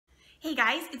Hey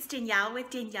guys, it's Danielle with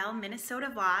Danielle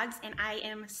Minnesota Vlogs, and I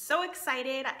am so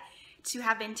excited to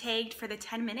have been tagged for the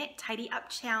 10-minute Tidy Up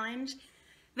Challenge.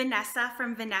 Vanessa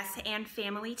from Vanessa and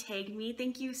Family tagged me.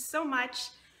 Thank you so much.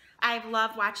 I've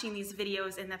loved watching these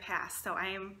videos in the past, so I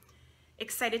am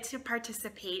excited to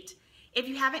participate. If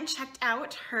you haven't checked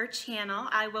out her channel,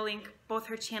 I will link both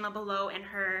her channel below and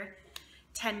her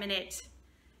 10-minute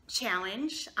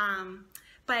challenge.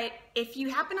 But if you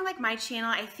happen to like my channel,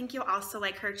 I think you'll also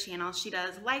like her channel. She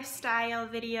does lifestyle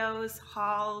videos,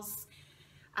 hauls,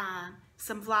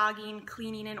 some vlogging,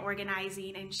 cleaning and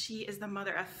organizing, and she is the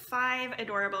mother of 5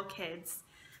 adorable kids.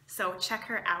 So check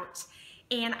her out.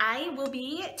 And I will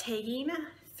be tagging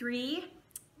three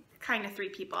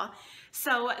people.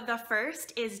 So the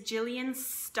first is Jillian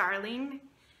Starling.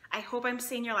 I hope I'm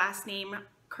saying your last name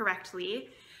correctly,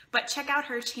 but check out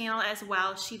her channel as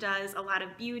well. She does a lot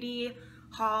of beauty,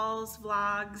 hauls,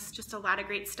 vlogs, just a lot of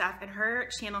great stuff, and her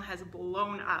channel has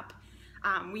blown up.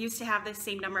 We used to have the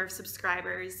same number of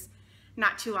subscribers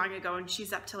not too long ago, and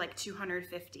she's up to like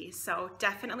 250, so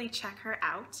definitely check her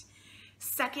out.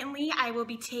 Secondly, I will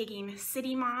be tagging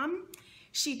City Mom.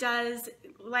 She does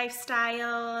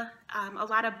lifestyle, a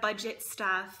lot of budget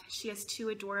stuff. She has 2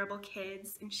 adorable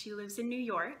kids, and she lives in New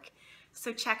York,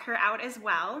 so check her out as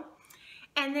well.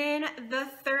 And then the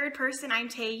third person I'm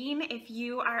tagging, if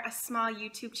you are a small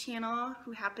YouTube channel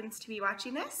who happens to be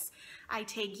watching this, I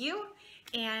tag you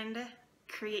and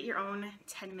create your own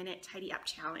 10-minute Tidy Up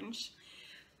Challenge.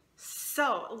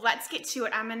 So let's get to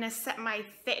it. I'm gonna set my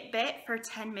Fitbit for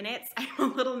 10 minutes.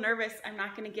 I'm a little nervous. I'm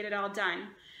not gonna get it all done.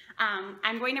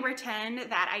 I'm going to pretend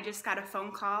that I just got a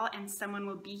phone call and someone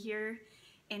will be here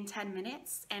in 10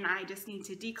 minutes, and I just need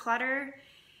to declutter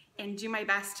and do my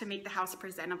best to make the house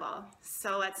presentable.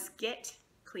 So let's get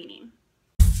cleaning.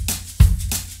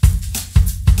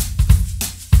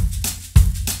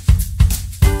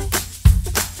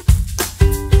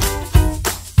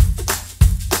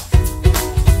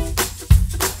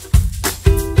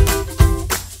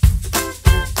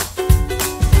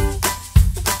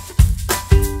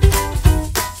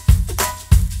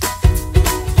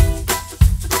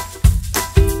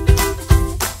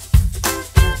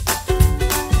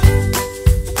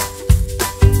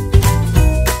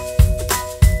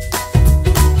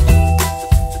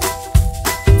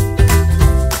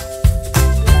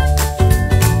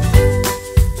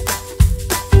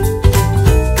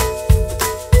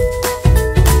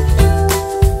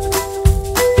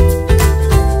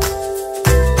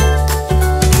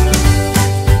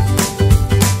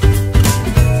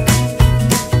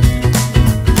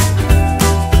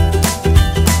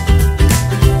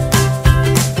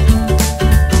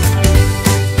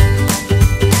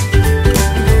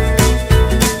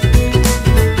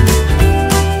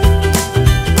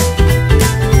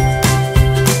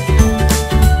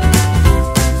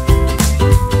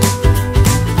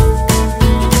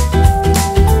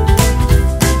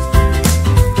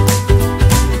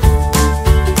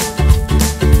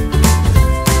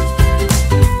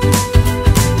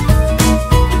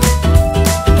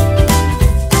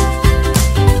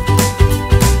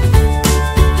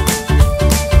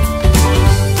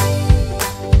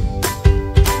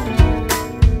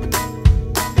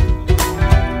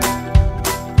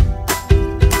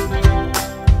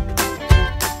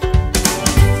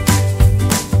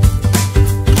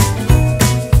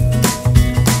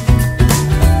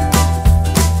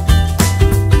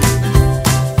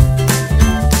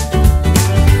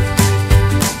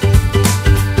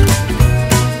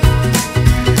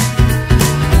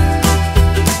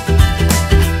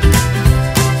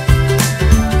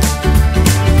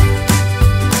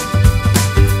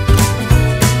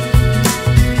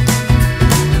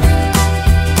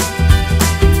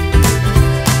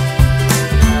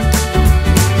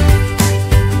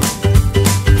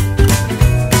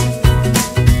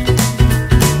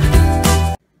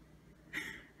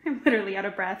 Literally out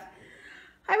of breath.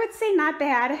 I would say not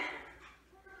bad.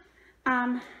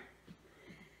 I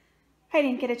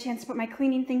didn't get a chance to put my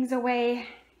cleaning things away,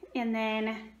 and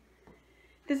then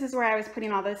this is where I was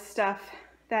putting all this stuff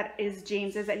that is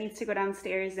James's that needs to go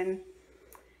downstairs and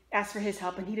ask for his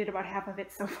help, and he did about half of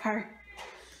it so far.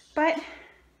 But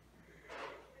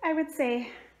I would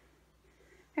say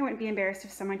I wouldn't be embarrassed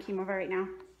if someone came over right now.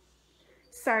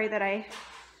 Sorry that I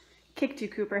kicked you,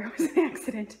 Cooper. It was an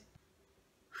accident.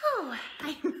 Whew,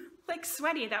 I'm like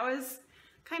sweaty. That was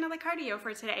kind of like cardio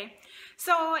for today.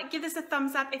 So give this a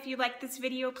thumbs up if you like this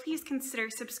video. Please consider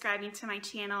subscribing to my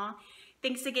channel.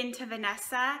 Thanks again to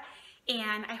Vanessa,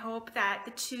 and I hope that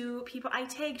the 2 people I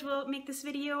tagged will make this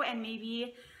video, and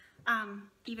maybe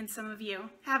even some of you.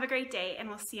 Have a great day, and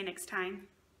we'll see you next time.